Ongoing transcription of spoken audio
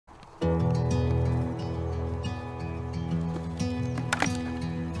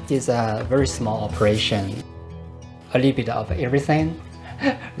It is a very small operation. A little bit of everything.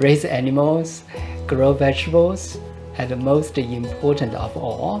 Raise animals, grow vegetables, and the most important of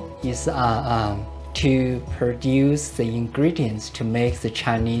all is to produce the ingredients to make the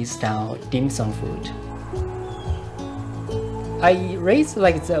Chinese style dim sum food. I raise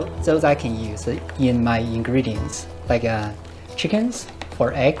like those I can use in my ingredients, like chickens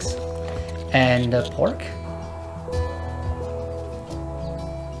for eggs and pork.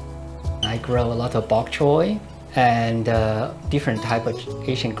 I grow a lot of bok choy and different type of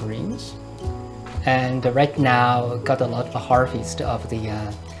Asian greens. And right now, got a lot of harvest of the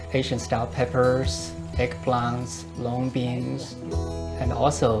Asian style peppers, eggplants, long beans, and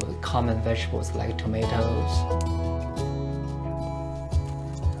also common vegetables like tomatoes.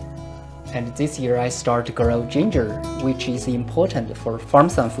 And this year I start to grow ginger, which is important for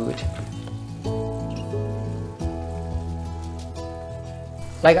farm-style food.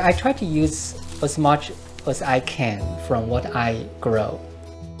 Like I try to use as much as I can from what I grow.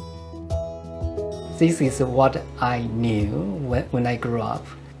 This is what I knew when I grew up.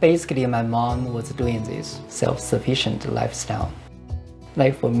 Basically, my mom was doing this self-sufficient lifestyle.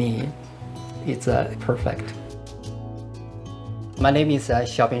 Like for me, it's perfect. My name is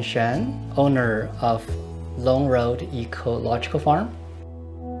Xiaobing, owner of Road Ecological Farm.